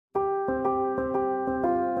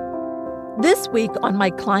This week on my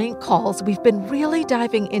client calls, we've been really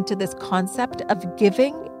diving into this concept of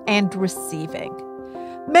giving and receiving.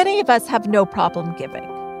 Many of us have no problem giving.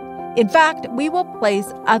 In fact, we will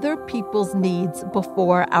place other people's needs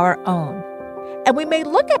before our own. And we may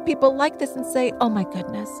look at people like this and say, oh my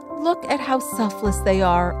goodness, look at how selfless they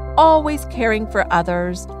are, always caring for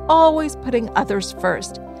others, always putting others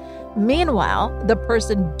first. Meanwhile, the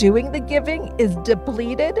person doing the giving is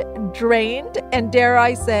depleted, drained, and dare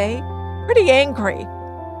I say, pretty angry.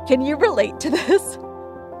 Can you relate to this?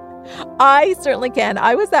 I certainly can.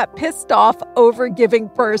 I was that pissed off, over-giving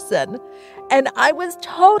person, and I was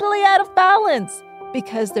totally out of balance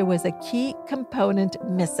because there was a key component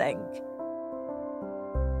missing.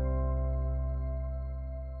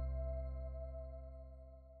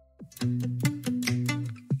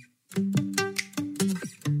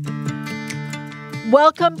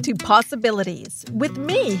 Welcome to Possibilities with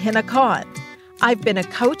me, Hina Khan. I've been a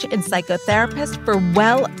coach and psychotherapist for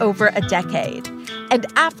well over a decade. And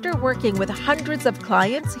after working with hundreds of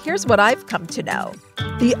clients, here's what I've come to know.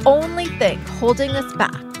 The only thing holding us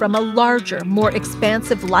back from a larger, more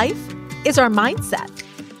expansive life is our mindset.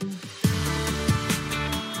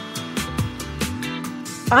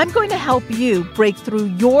 I'm going to help you break through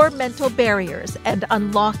your mental barriers and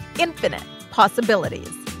unlock infinite possibilities.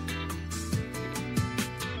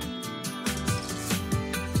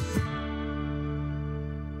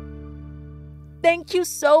 Thank you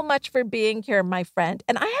so much for being here, my friend.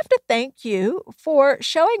 And I have to thank you for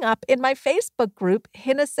showing up in my Facebook group,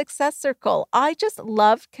 Hina Success Circle. I just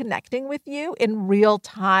love connecting with you in real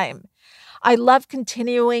time. I love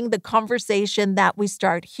continuing the conversation that we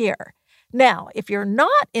start here. Now, if you're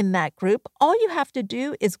not in that group, all you have to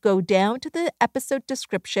do is go down to the episode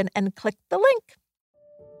description and click the link.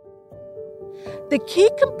 The key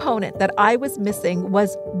component that I was missing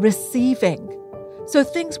was receiving. So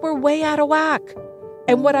things were way out of whack.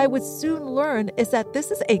 And what I would soon learn is that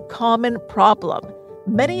this is a common problem.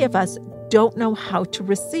 Many of us don't know how to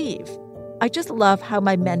receive. I just love how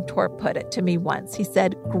my mentor put it to me once. He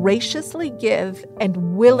said, graciously give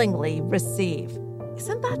and willingly receive.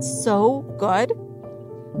 Isn't that so good?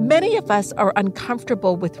 Many of us are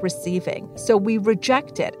uncomfortable with receiving, so we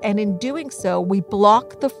reject it. And in doing so, we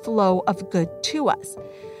block the flow of good to us.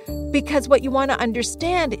 Because what you want to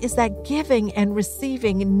understand is that giving and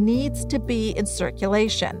receiving needs to be in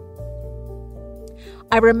circulation.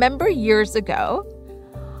 I remember years ago,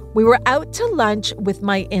 we were out to lunch with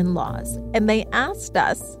my in-laws, and they asked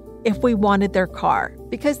us if we wanted their car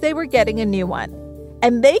because they were getting a new one.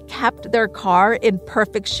 And they kept their car in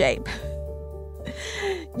perfect shape.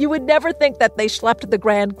 You would never think that they schlepped the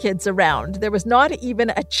grandkids around. There was not even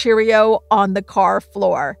a Cheerio on the car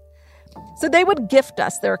floor. So they would gift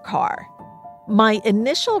us their car. My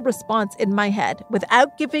initial response in my head,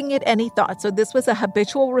 without giving it any thought, so this was a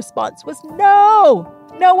habitual response, was no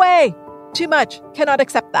way, too much, cannot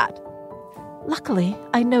accept that. Luckily,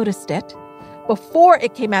 I noticed it before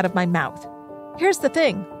it came out of my mouth. Here's the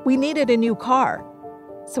thing, we needed a new car.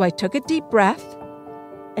 So I took a deep breath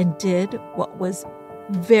and did what was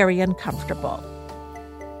very uncomfortable.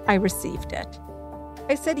 I received it.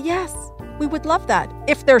 I said, yes, we would love that,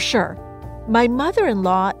 if they're sure. My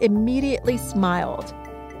mother-in-law immediately smiled,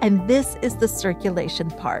 and this is the circulation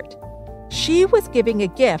part. She was giving a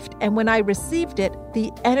gift, and when I received it,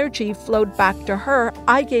 the energy flowed back to her.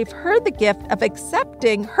 I gave her the gift of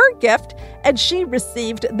accepting her gift, and she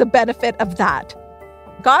received the benefit of that.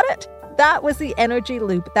 Got it? That was the energy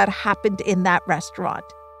loop that happened in that restaurant.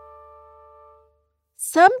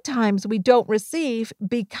 Sometimes we don't receive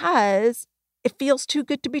because it feels too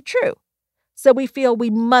good to be true. So we feel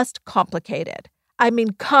we must complicate it. I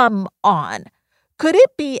mean, come on. Could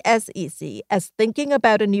it be as easy as thinking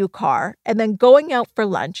about a new car and then going out for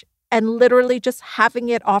lunch and literally just having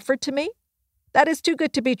it offered to me? That is too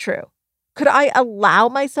good to be true. Could I allow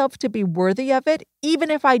myself to be worthy of it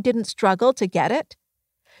even if I didn't struggle to get it?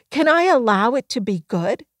 Can I allow it to be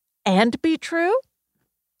good and be true?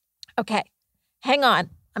 Okay, hang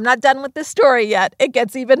on. I'm not done with this story yet. It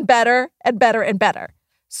gets even better and better and better.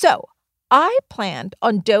 So I planned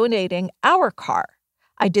on donating our car.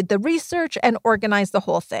 I did the research and organized the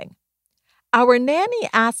whole thing. Our nanny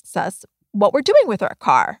asks us what we're doing with our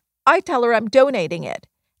car. I tell her I'm donating it.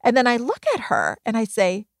 And then I look at her and I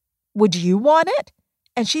say, would you want it?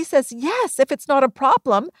 And she says, yes, if it's not a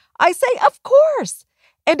problem. I say, of course.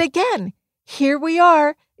 And again, here we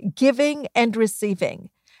are, giving and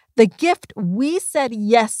receiving. The gift we said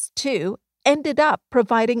yes to ended up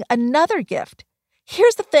providing another gift.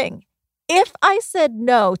 Here's the thing. If I said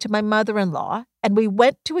no to my mother-in-law and we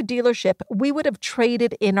went to a dealership, we would have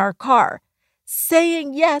traded in our car.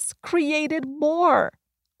 Saying yes created more.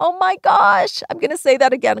 Oh my gosh, I'm going to say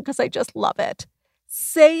that again because I just love it.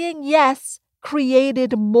 Saying yes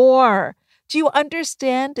created more. Do you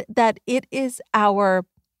understand that it is our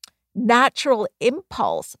natural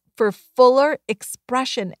impulse for fuller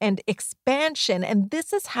expression and expansion? And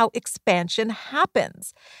this is how expansion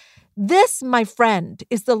happens. This, my friend,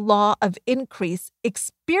 is the law of increase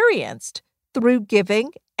experienced through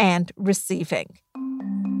giving and receiving.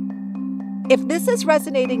 If this is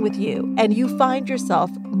resonating with you and you find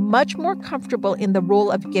yourself much more comfortable in the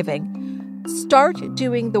role of giving, start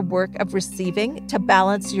doing the work of receiving to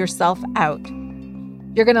balance yourself out.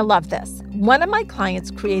 You're going to love this. One of my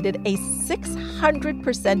clients created a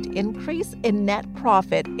 600% increase in net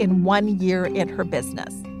profit in 1 year in her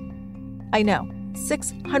business. I know,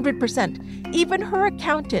 600%. Even her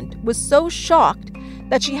accountant was so shocked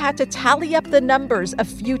that she had to tally up the numbers a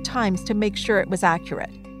few times to make sure it was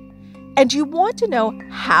accurate. And you want to know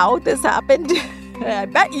how this happened? I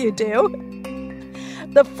bet you do.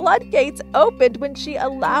 The floodgates opened when she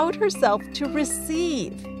allowed herself to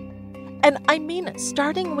receive. And I mean,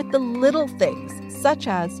 starting with the little things, such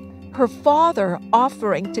as her father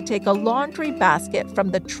offering to take a laundry basket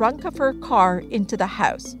from the trunk of her car into the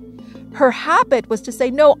house. Her habit was to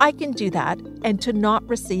say, no, I can do that, and to not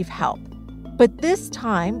receive help. But this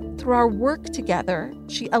time, through our work together,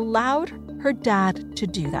 she allowed her dad to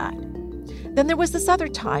do that. Then there was this other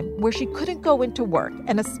time where she couldn't go into work,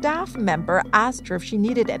 and a staff member asked her if she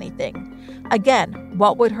needed anything. Again,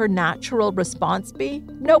 what would her natural response be?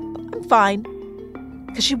 Nope, I'm fine.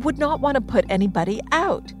 Because she would not want to put anybody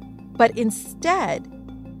out. But instead,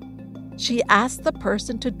 she asked the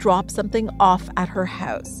person to drop something off at her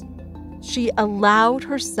house. She allowed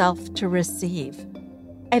herself to receive.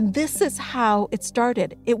 And this is how it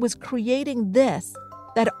started. It was creating this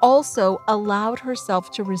that also allowed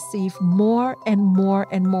herself to receive more and more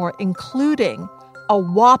and more, including a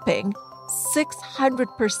whopping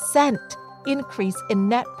 600% increase in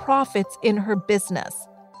net profits in her business.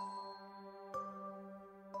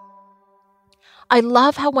 I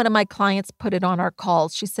love how one of my clients put it on our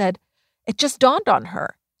calls. She said, it just dawned on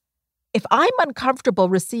her. If I'm uncomfortable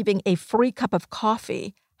receiving a free cup of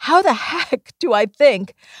coffee, how the heck do I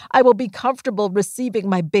think I will be comfortable receiving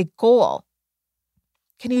my big goal?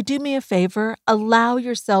 Can you do me a favor? Allow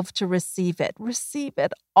yourself to receive it. Receive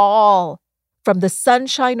it all. From the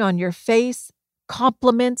sunshine on your face,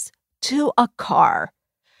 compliments, to a car.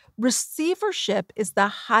 Receivership is the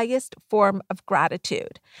highest form of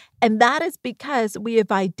gratitude. And that is because we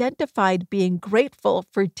have identified being grateful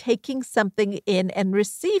for taking something in and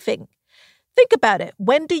receiving. Think about it.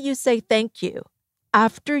 When do you say thank you?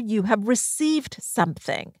 After you have received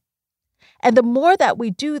something. And the more that we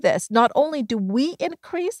do this, not only do we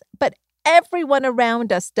increase, but everyone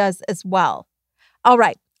around us does as well. All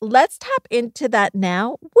right, let's tap into that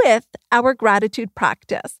now with our gratitude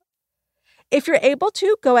practice. If you're able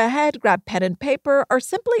to, go ahead, grab pen and paper, or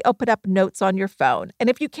simply open up notes on your phone. And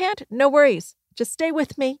if you can't, no worries. Just stay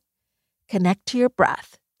with me. Connect to your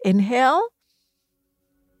breath. Inhale.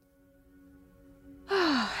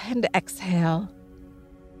 And exhale.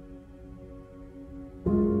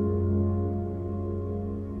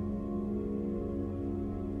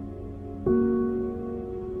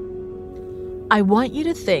 I want you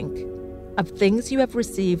to think of things you have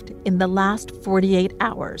received in the last 48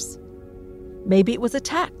 hours. Maybe it was a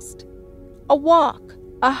text, a walk,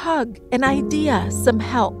 a hug, an idea, some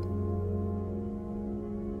help.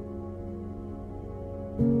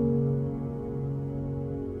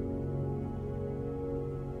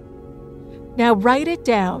 Now write it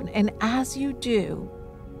down, and as you do,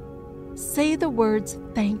 say the words,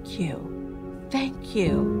 thank you, thank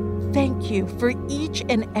you, thank you for each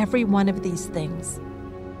and every one of these things.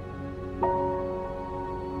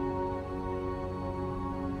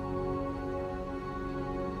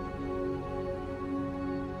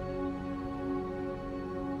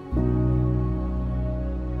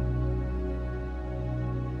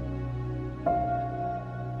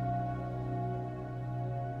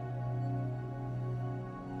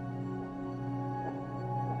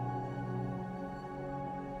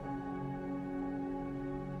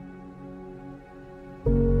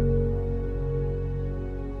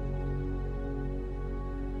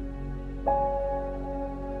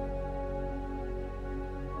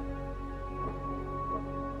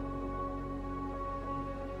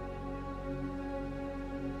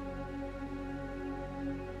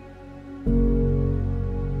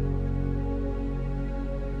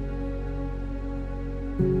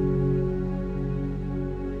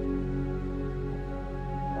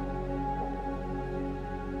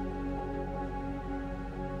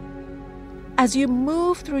 As you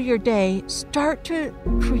move through your day, start to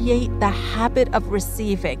create the habit of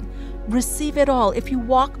receiving. Receive it all. If you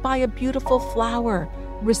walk by a beautiful flower,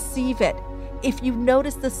 receive it. If you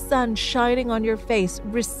notice the sun shining on your face,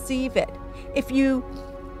 receive it. If you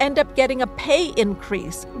end up getting a pay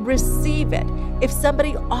increase, receive it. If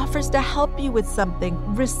somebody offers to help you with something,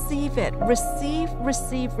 receive it. Receive,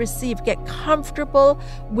 receive, receive. Get comfortable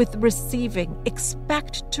with receiving.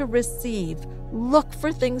 Expect to receive. Look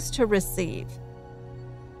for things to receive.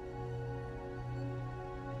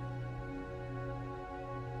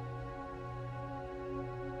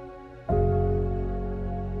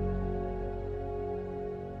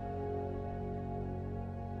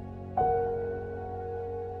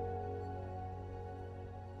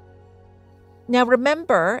 Now,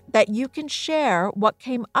 remember that you can share what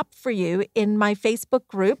came up for you in my Facebook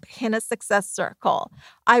group, Hina Success Circle.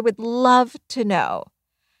 I would love to know.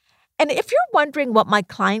 And if you're wondering what my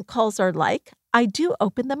client calls are like, I do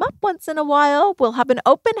open them up once in a while. We'll have an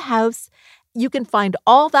open house. You can find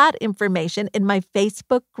all that information in my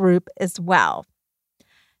Facebook group as well.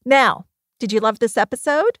 Now, did you love this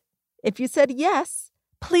episode? If you said yes,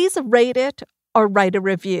 please rate it or write a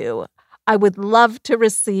review. I would love to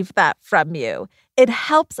receive that from you. It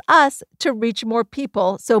helps us to reach more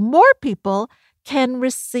people so more people can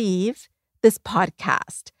receive this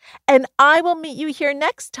podcast. And I will meet you here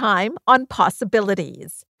next time on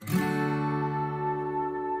Possibilities.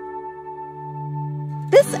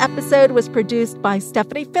 This episode was produced by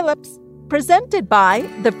Stephanie Phillips, presented by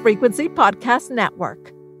the Frequency Podcast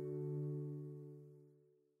Network.